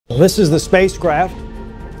This is the spacecraft,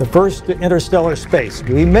 the first interstellar space.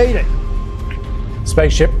 We made it.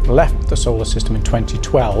 Spaceship left the solar system in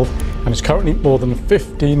 2012 and is currently more than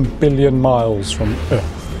 15 billion miles from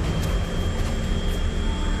Earth.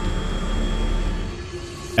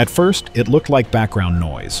 At first, it looked like background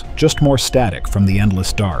noise, just more static from the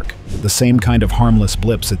endless dark. The same kind of harmless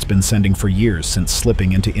blips it's been sending for years since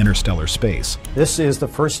slipping into interstellar space. This is the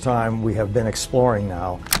first time we have been exploring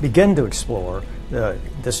now, begin to explore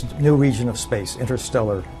this new region of space,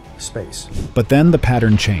 interstellar space. But then the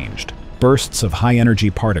pattern changed. Bursts of high-energy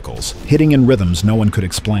particles, hitting in rhythms no one could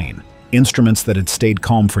explain. Instruments that had stayed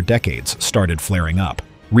calm for decades started flaring up.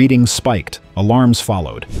 Readings spiked, alarms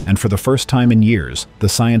followed, and for the first time in years, the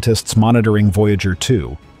scientists monitoring Voyager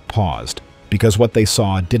 2 paused, because what they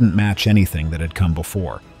saw didn't match anything that had come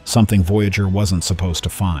before, something Voyager wasn't supposed to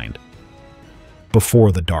find.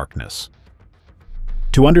 Before the darkness.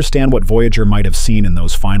 To understand what Voyager might have seen in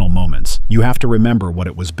those final moments, you have to remember what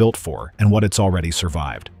it was built for and what it's already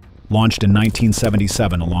survived. Launched in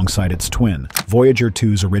 1977 alongside its twin, Voyager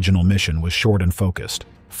 2's original mission was short and focused.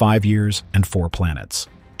 5 years and 4 planets.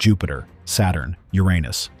 Jupiter, Saturn,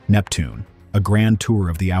 Uranus, Neptune, a grand tour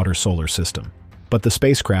of the outer solar system. But the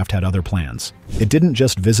spacecraft had other plans. It didn't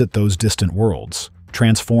just visit those distant worlds,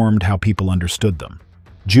 transformed how people understood them.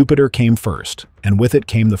 Jupiter came first, and with it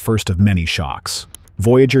came the first of many shocks.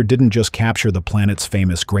 Voyager didn't just capture the planet's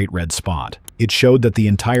famous Great Red Spot. It showed that the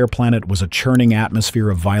entire planet was a churning atmosphere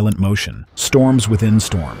of violent motion, storms within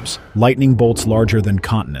storms, lightning bolts larger than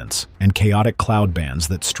continents, and chaotic cloud bands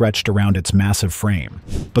that stretched around its massive frame.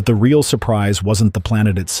 But the real surprise wasn't the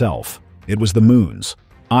planet itself. It was the moons.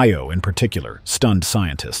 Io, in particular, stunned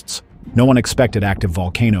scientists. No one expected active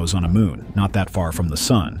volcanoes on a moon, not that far from the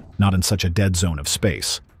sun, not in such a dead zone of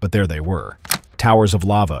space. But there they were. Towers of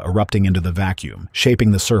lava erupting into the vacuum, shaping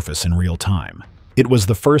the surface in real time. It was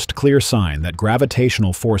the first clear sign that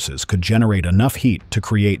gravitational forces could generate enough heat to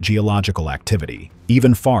create geological activity,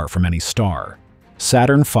 even far from any star.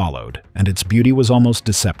 Saturn followed, and its beauty was almost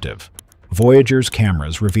deceptive. Voyager's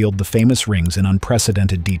cameras revealed the famous rings in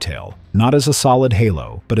unprecedented detail, not as a solid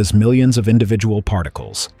halo, but as millions of individual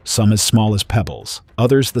particles, some as small as pebbles,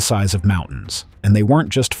 others the size of mountains. And they weren't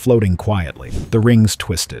just floating quietly. The rings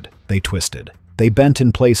twisted. They twisted. They bent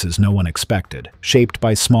in places no one expected, shaped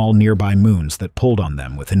by small nearby moons that pulled on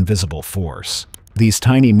them with invisible force. These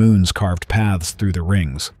tiny moons carved paths through the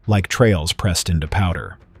rings, like trails pressed into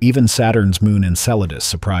powder. Even Saturn's moon Enceladus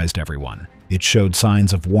surprised everyone. It showed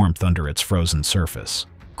signs of warmth under its frozen surface.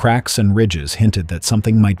 Cracks and ridges hinted that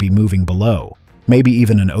something might be moving below, maybe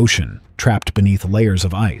even an ocean, trapped beneath layers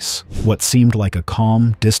of ice. What seemed like a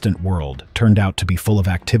calm, distant world turned out to be full of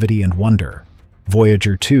activity and wonder.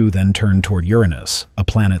 Voyager 2 then turned toward Uranus, a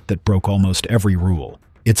planet that broke almost every rule.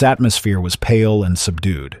 Its atmosphere was pale and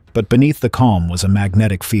subdued, but beneath the calm was a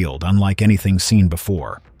magnetic field unlike anything seen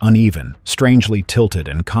before, uneven, strangely tilted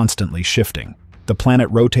and constantly shifting. The planet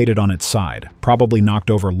rotated on its side, probably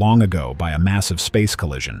knocked over long ago by a massive space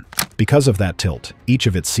collision. Because of that tilt, each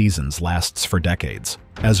of its seasons lasts for decades.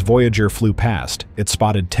 As Voyager flew past, it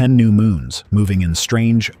spotted 10 new moons, moving in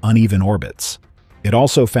strange, uneven orbits. It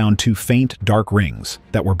also found 2 faint, dark rings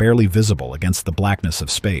that were barely visible against the blackness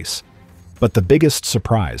of space. But the biggest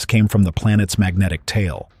surprise came from the planet's magnetic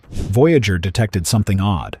tail. Voyager detected something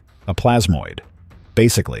odd, a plasmoid.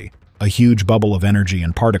 Basically, a huge bubble of energy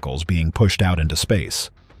and particles being pushed out into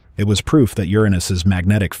space. It was proof that Uranus's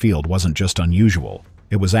magnetic field wasn't just unusual,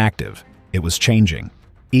 it was active, it was changing.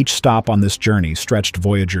 Each stop on this journey stretched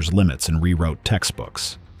Voyager's limits and rewrote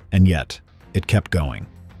textbooks. And yet, it kept going.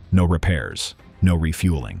 No repairs. No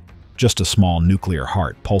refueling, just a small nuclear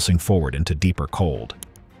heart pulsing forward into deeper cold.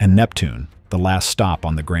 And Neptune, the last stop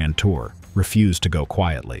on the grand tour, refused to go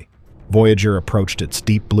quietly. Voyager approached its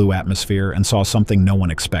deep blue atmosphere and saw something no one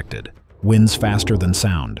expected. Winds faster than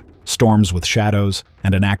sound, storms with shadows,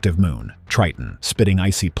 and an active moon, Triton, spitting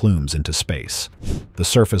icy plumes into space. The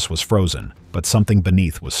surface was frozen, but something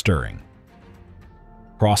beneath was stirring.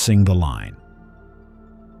 Crossing the line.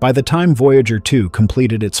 By the time Voyager 2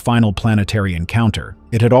 completed its final planetary encounter,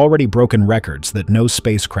 it had already broken records that no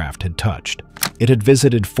spacecraft had touched. It had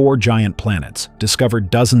visited 4 giant planets, discovered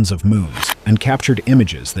dozens of moons, and captured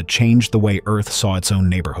images that changed the way Earth saw its own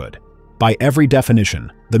neighborhood. By every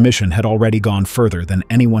definition, the mission had already gone further than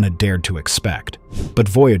anyone had dared to expect. But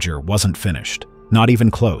Voyager wasn't finished, not even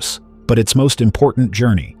close. But its most important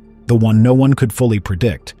journey, the one no one could fully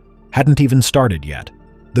predict, hadn't even started yet.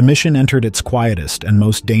 The mission entered its quietest and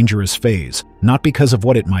most dangerous phase, not because of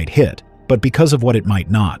what it might hit, but because of what it might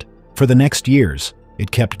not. For the next years,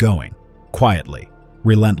 it kept going, quietly,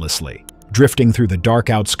 relentlessly. drifting through the dark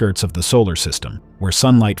outskirts of the solar system, where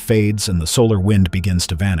sunlight fades and the solar wind begins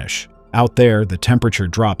to vanish. Out there, the temperature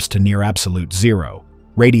drops to near absolute zero.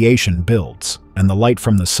 Radiation builds, and the light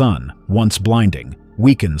from the sun, once blinding,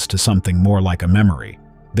 weakens to something more like a memory.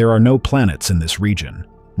 There are no planets in this region,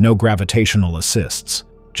 no gravitational assists,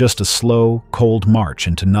 just a slow, cold march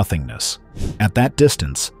into nothingness. At that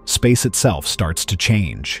distance, space itself starts to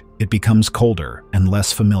change. It becomes colder and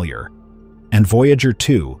less familiar. And Voyager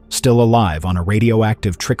 2, still alive on a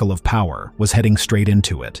radioactive trickle of power, was heading straight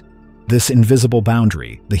into it. This invisible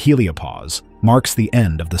boundary, the heliopause, marks the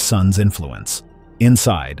end of the sun's influence.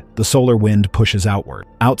 Inside, the solar wind pushes outward.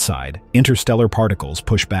 Outside, interstellar particles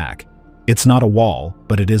push back. It's not a wall,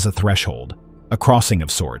 but it is a threshold. A crossing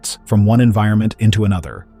of sorts, from one environment into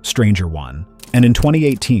another, stranger one. And in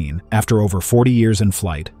 2018, after over 40 years in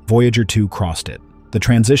flight, Voyager 2 crossed it. The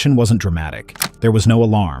transition wasn't dramatic. There was no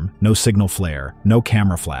alarm, no signal flare, no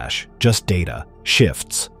camera flash, just data,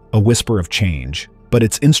 shifts, a whisper of change. But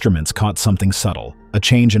its instruments caught something subtle, a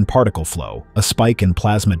change in particle flow, a spike in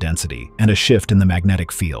plasma density, and a shift in the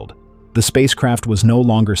magnetic field. The spacecraft was no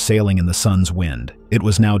longer sailing in the sun's wind. It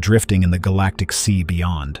was now drifting in the galactic sea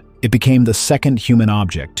beyond. It became the second human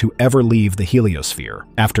object to ever leave the heliosphere,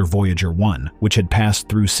 after Voyager 1, which had passed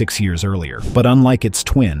through 6 years earlier. But unlike its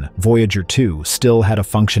twin, Voyager 2 still had a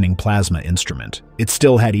functioning plasma instrument. It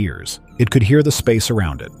still had ears. It could hear the space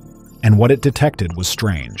around it. And what it detected was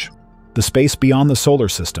strange. The space beyond the solar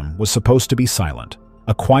system was supposed to be silent,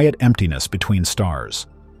 a quiet emptiness between stars.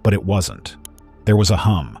 But it wasn't. There was a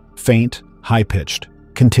hum, faint, high-pitched,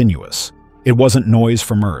 continuous. It wasn't noise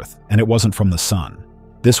from Earth, and it wasn't from the sun.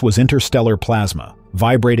 This was interstellar plasma,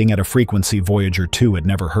 vibrating at a frequency Voyager 2 had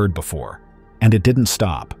never heard before. And it didn't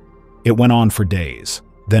stop. It went on for days,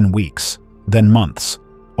 then weeks, then months.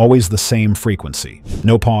 Always the same frequency.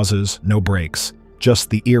 No pauses, no breaks, just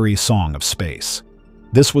the eerie song of space.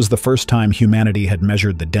 This was the first time humanity had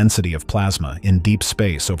measured the density of plasma in deep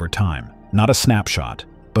space over time. Not a snapshot,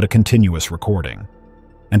 but a continuous recording.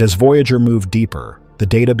 And as Voyager moved deeper, the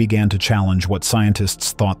data began to challenge what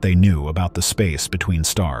scientists thought they knew about the space between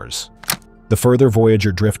stars. The further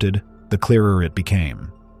Voyager drifted, the clearer it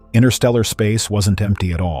became. Interstellar space wasn't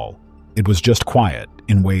empty at all. It was just quiet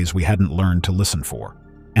in ways we hadn't learned to listen for.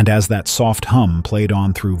 And as that soft hum played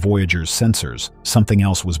on through Voyager's sensors, something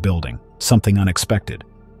else was building, something unexpected.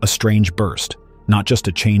 A strange burst, not just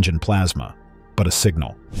a change in plasma, but a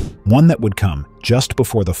signal. One that would come just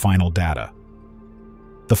before the final data.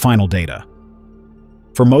 The final data.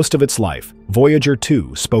 For most of its life, Voyager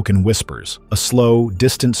 2 spoke in whispers, a slow,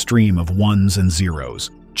 distant stream of ones and zeros,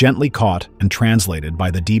 gently caught and translated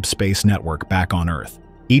by the deep space network back on Earth.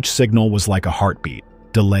 Each signal was like a heartbeat,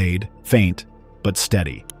 delayed, faint, but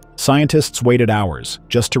steady. Scientists waited hours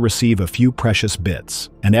just to receive a few precious bits,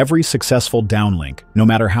 and every successful downlink, no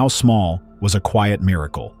matter how small, was a quiet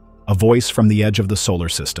miracle, a voice from the edge of the solar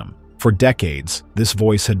system. For decades, this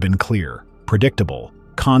voice had been clear, predictable,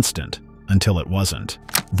 constant, until it wasn't.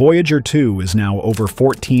 Voyager 2 is now over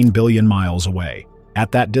 14 billion miles away.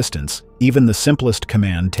 At that distance, even the simplest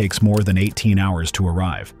command takes more than 18 hours to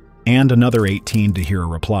arrive. And another 18 to hear a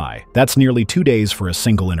reply. That's nearly 2 days for a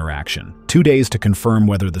single interaction. 2 days to confirm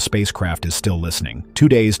whether the spacecraft is still listening. 2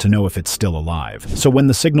 days to know if it's still alive. So when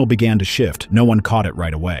the signal began to shift, no one caught it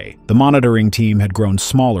right away. The monitoring team had grown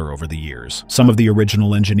smaller over the years. Some of the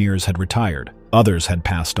original engineers had retired. Others had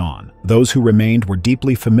passed on. Those who remained were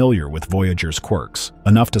deeply familiar with Voyager's quirks,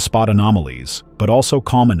 enough to spot anomalies, but also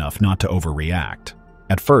calm enough not to overreact.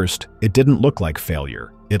 At first, it didn't look like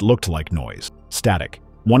failure. It looked like noise. Static.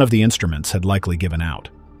 One of the instruments had likely given out.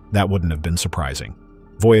 That wouldn't have been surprising.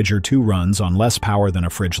 Voyager 2 runs on less power than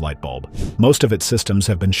a fridge light bulb. Most of its systems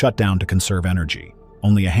have been shut down to conserve energy.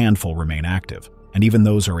 Only a handful remain active, and even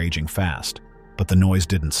those are aging fast. But the noise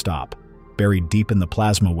didn't stop. Buried deep in the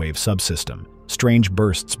plasma wave subsystem, strange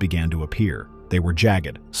bursts began to appear. They were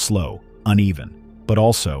jagged, slow, uneven, but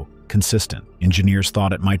also consistent. Engineers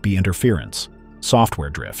thought it might be interference,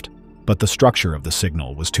 software drift, but the structure of the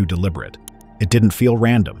signal was too deliberate. It didn't feel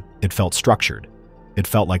random, it felt structured. It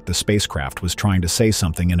felt like the spacecraft was trying to say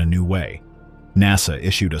something in a new way. NASA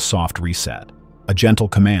issued a soft reset, a gentle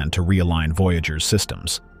command to realign Voyager's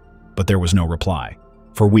systems. But there was no reply.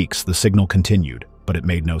 For weeks, the signal continued, but it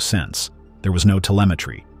made no sense. There was no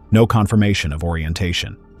telemetry, no confirmation of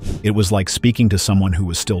orientation. It was like speaking to someone who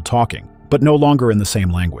was still talking, but no longer in the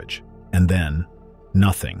same language. And then,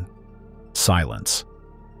 nothing. Silence.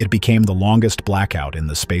 It became the longest blackout in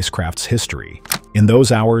the spacecraft's history. In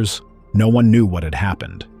those hours, no one knew what had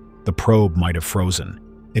happened. The probe might have frozen.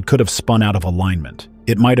 It could have spun out of alignment.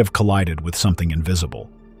 It might have collided with something invisible.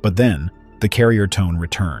 But then, the carrier tone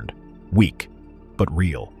returned. weak, but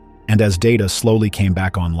real. And as data slowly came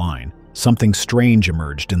back online, something strange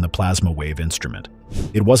emerged in the plasma wave instrument.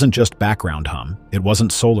 It wasn't just background hum, it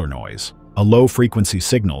wasn't solar noise. A low-frequency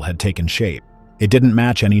signal had taken shape. It didn't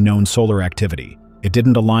match any known solar activity. It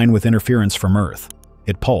didn't align with interference from Earth.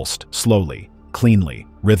 It pulsed, slowly, cleanly,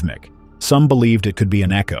 rhythmic. Some believed it could be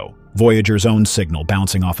an echo, Voyager's own signal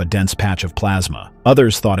bouncing off a dense patch of plasma.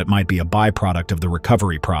 Others thought it might be a byproduct of the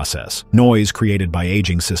recovery process, noise created by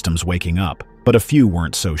aging systems waking up. But a few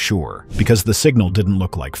weren't so sure, because the signal didn't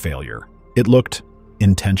look like failure. It looked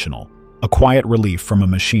intentional. A quiet relief from a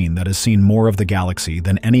machine that has seen more of the galaxy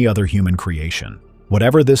than any other human creation.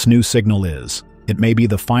 Whatever this new signal is, it may be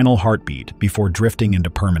the final heartbeat before drifting into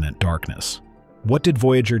permanent darkness. What did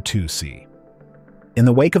Voyager 2 see? In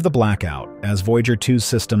the wake of the blackout, as Voyager 2's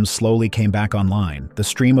systems slowly came back online, the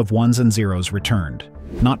stream of ones and zeros returned.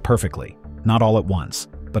 Not perfectly, not all at once,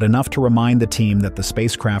 but enough to remind the team that the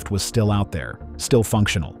spacecraft was still out there, still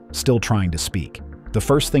functional, still trying to speak. The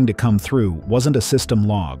first thing to come through wasn't a system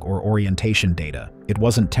log or orientation data. It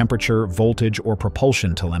wasn't temperature, voltage, or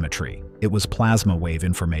propulsion telemetry. It was plasma wave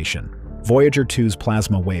information. Voyager 2's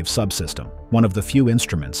plasma wave subsystem, one of the few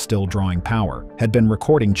instruments still drawing power, had been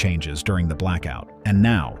recording changes during the blackout, and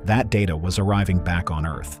now that data was arriving back on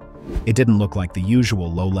Earth. It didn't look like the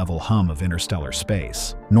usual low-level hum of interstellar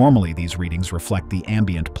space. Normally, these readings reflect the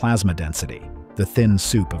ambient plasma density, the thin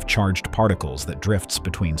soup of charged particles that drifts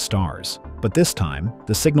between stars. But this time,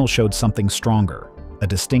 the signal showed something stronger, a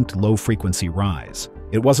distinct low-frequency rise.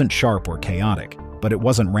 It wasn't sharp or chaotic, but it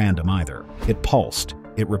wasn't random either. It pulsed.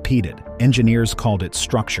 It repeated. Engineers called it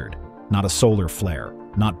structured, not a solar flare,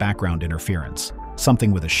 not background interference,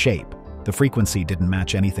 something with a shape. The frequency didn't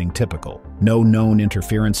match anything typical. No known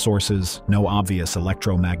interference sources, no obvious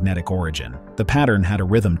electromagnetic origin. The pattern had a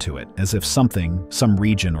rhythm to it, as if something, some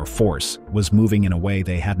region or force, was moving in a way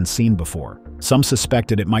they hadn't seen before. Some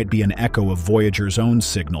suspected it might be an echo of Voyager's own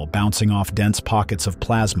signal bouncing off dense pockets of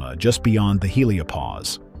plasma just beyond the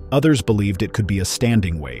heliopause. Others believed it could be a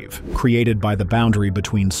standing wave, created by the boundary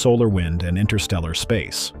between solar wind and interstellar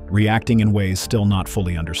space, reacting in ways still not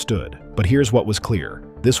fully understood. But here's what was clear.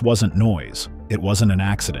 This wasn't noise. It wasn't an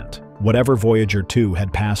accident. Whatever Voyager 2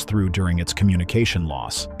 had passed through during its communication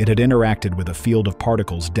loss, it had interacted with a field of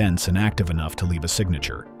particles dense and active enough to leave a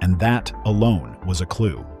signature. And that, alone, was a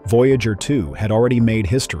clue. Voyager 2 had already made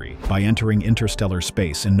history by entering interstellar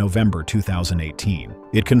space in November 2018.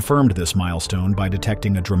 It confirmed this milestone by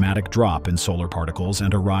detecting a dramatic drop in solar particles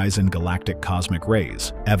and a rise in galactic cosmic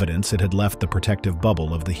rays, evidence it had left the protective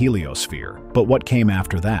bubble of the heliosphere. But what came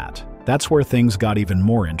after that? That's where things got even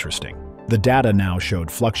more interesting. The data now showed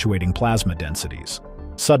fluctuating plasma densities,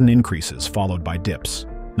 sudden increases followed by dips.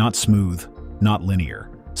 Not smooth, not linear.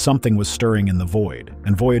 Something was stirring in the void,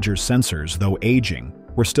 and Voyager's sensors, though aging,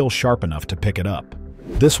 were still sharp enough to pick it up.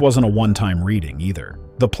 This wasn't a one-time reading either.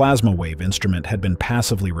 The plasma wave instrument had been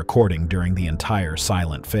passively recording during the entire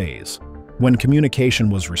silent phase. When communication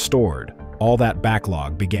was restored, all that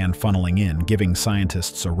backlog began funneling in, giving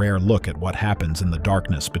scientists a rare look at what happens in the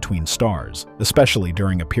darkness between stars, especially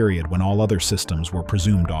during a period when all other systems were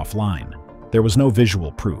presumed offline. There was no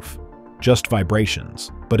visual proof, just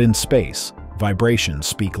vibrations. But in space, vibrations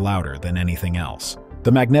speak louder than anything else.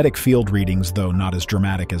 The magnetic field readings, though not as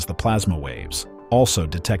dramatic as the plasma waves, also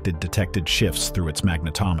detected shifts through its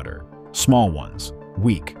magnetometer. Small ones,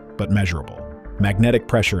 weak, but measurable. Magnetic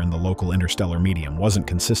pressure in the local interstellar medium wasn't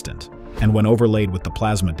consistent, and when overlaid with the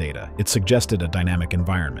plasma data, it suggested a dynamic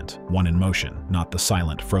environment, one in motion, not the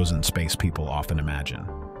silent, frozen space people often imagine.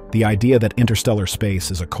 The idea that interstellar space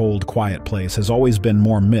is a cold, quiet place has always been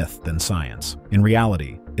more myth than science. In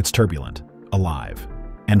reality, it's turbulent, alive.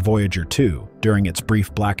 And Voyager 2, during its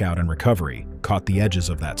brief blackout and recovery, caught the edges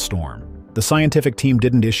of that storm. The scientific team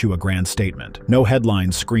didn't issue a grand statement. No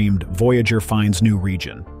headlines screamed, "Voyager finds new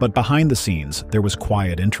region." But behind the scenes, there was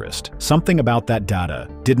quiet interest. Something about that data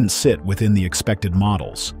didn't sit within the expected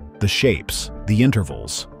models. The shapes, the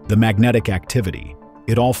intervals, the magnetic activity,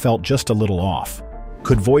 it all felt just a little off.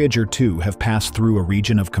 Could Voyager 2 have passed through a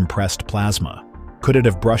region of compressed plasma? Could it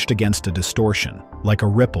have brushed against a distortion, like a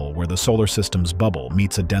ripple where the solar system's bubble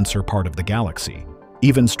meets a denser part of the galaxy?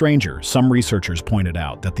 Even stranger, some researchers pointed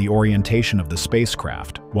out that the orientation of the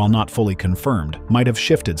spacecraft, while not fully confirmed, might have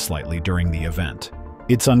shifted slightly during the event.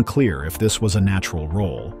 It's unclear if this was a natural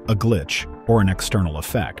roll, a glitch, or an external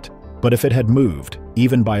effect. But if it had moved,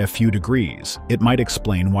 even by a few degrees, it might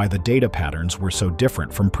explain why the data patterns were so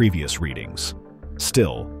different from previous readings.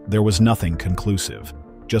 Still, there was nothing conclusive,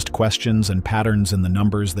 just questions and patterns in the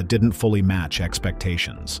numbers that didn't fully match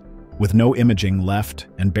expectations. With no imaging left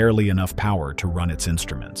and barely enough power to run its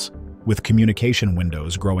instruments, with communication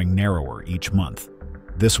windows growing narrower each month.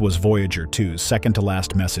 This was Voyager 2's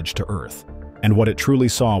second-to-last message to Earth, and what it truly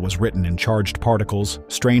saw was written in charged particles,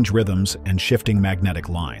 strange rhythms, and shifting magnetic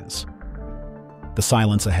lines. The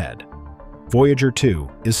silence ahead. Voyager 2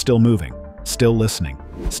 is still moving, still listening,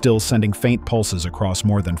 still sending faint pulses across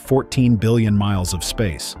more than 14 billion miles of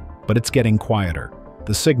space, but it's getting quieter.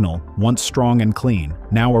 The signal, once strong and clean,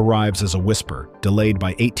 now arrives as a whisper, delayed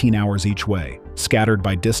by 18 hours each way, scattered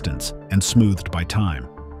by distance, and smoothed by time.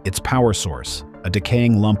 Its power source, a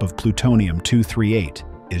decaying lump of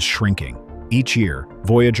plutonium-238, is shrinking. Each year,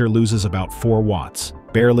 Voyager loses about 4 watts,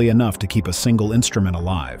 barely enough to keep a single instrument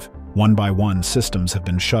alive. One by one, systems have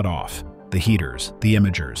been shut off. The heaters, the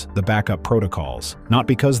imagers, the backup protocols, not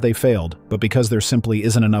because they failed, but because there simply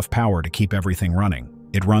isn't enough power to keep everything running.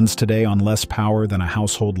 It runs today on less power than a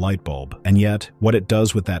household light bulb, and yet, what it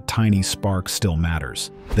does with that tiny spark still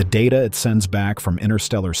matters. The data it sends back from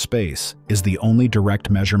interstellar space is the only direct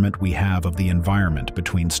measurement we have of the environment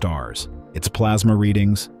between stars. Its plasma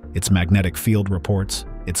readings, its magnetic field reports,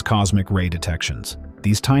 its cosmic ray detections.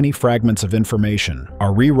 These tiny fragments of information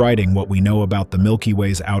are rewriting what we know about the Milky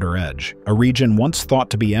Way's outer edge, a region once thought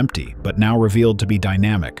to be empty, but now revealed to be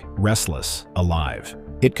dynamic, restless, alive.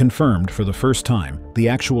 It confirmed, for the first time, the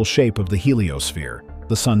actual shape of the heliosphere,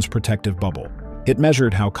 the sun's protective bubble. It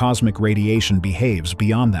measured how cosmic radiation behaves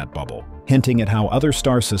beyond that bubble, hinting at how other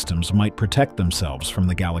star systems might protect themselves from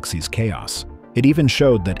the galaxy's chaos. It even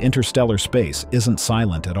showed that interstellar space isn't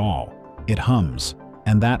silent at all. It hums.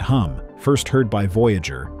 And that hum, first heard by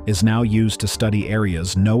Voyager, is now used to study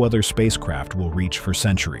areas no other spacecraft will reach for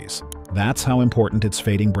centuries. That's how important its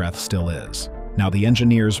fading breath still is. Now the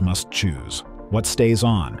engineers must choose. What stays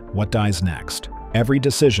on? What dies next? Every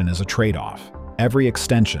decision is a trade-off. Every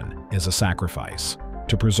extension is a sacrifice.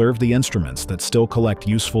 To preserve the instruments that still collect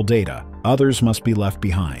useful data, others must be left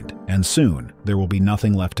behind, and soon there will be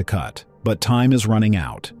nothing left to cut. But time is running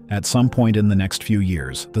out. At some point in the next few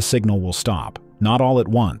years, the signal will stop. Not all at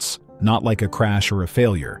once, not like a crash or a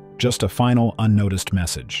failure, just a final unnoticed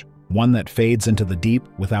message. One that fades into the deep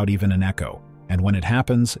without even an echo. And when it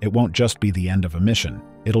happens, it won't just be the end of a mission.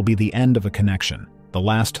 It'll be the end of a connection, the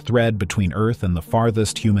last thread between Earth and the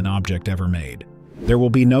farthest human object ever made. There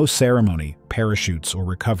will be no ceremony, parachutes, or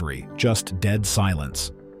recovery, just dead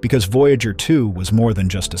silence. Because Voyager 2 was more than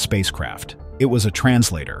just a spacecraft. It was a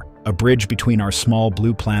translator, a bridge between our small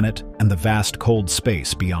blue planet and the vast cold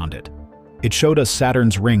space beyond it. It showed us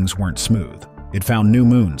Saturn's rings weren't smooth. It found new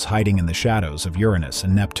moons hiding in the shadows of Uranus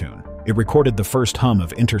and Neptune. It recorded the first hum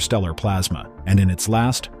of interstellar plasma, and in its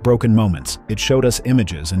last, broken moments, it showed us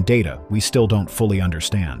images and data we still don't fully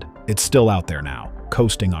understand. It's still out there now,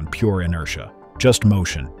 coasting on pure inertia. Just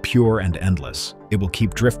motion, pure and endless. It will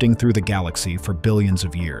keep drifting through the galaxy for billions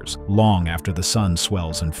of years, long after the sun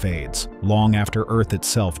swells and fades, long after Earth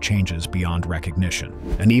itself changes beyond recognition.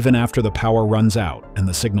 And even after the power runs out and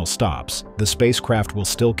the signal stops, the spacecraft will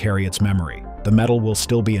still carry its memory. The metal will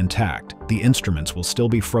still be intact, the instruments will still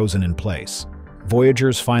be frozen in place.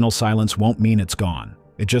 Voyager's final silence won't mean it's gone.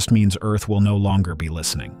 It just means Earth will no longer be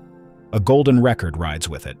listening. A golden record rides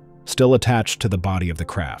with it, still attached to the body of the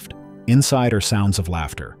craft. Inside are sounds of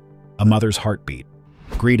laughter, a mother's heartbeat,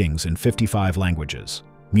 greetings in 55 languages,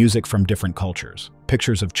 music from different cultures,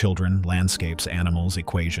 pictures of children, landscapes, animals,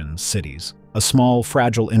 equations, cities. A small,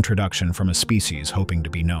 fragile introduction from a species hoping to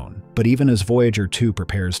be known. But even as Voyager 2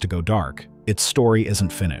 prepares to go dark, its story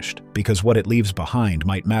isn't finished, because what it leaves behind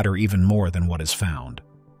might matter even more than what is found.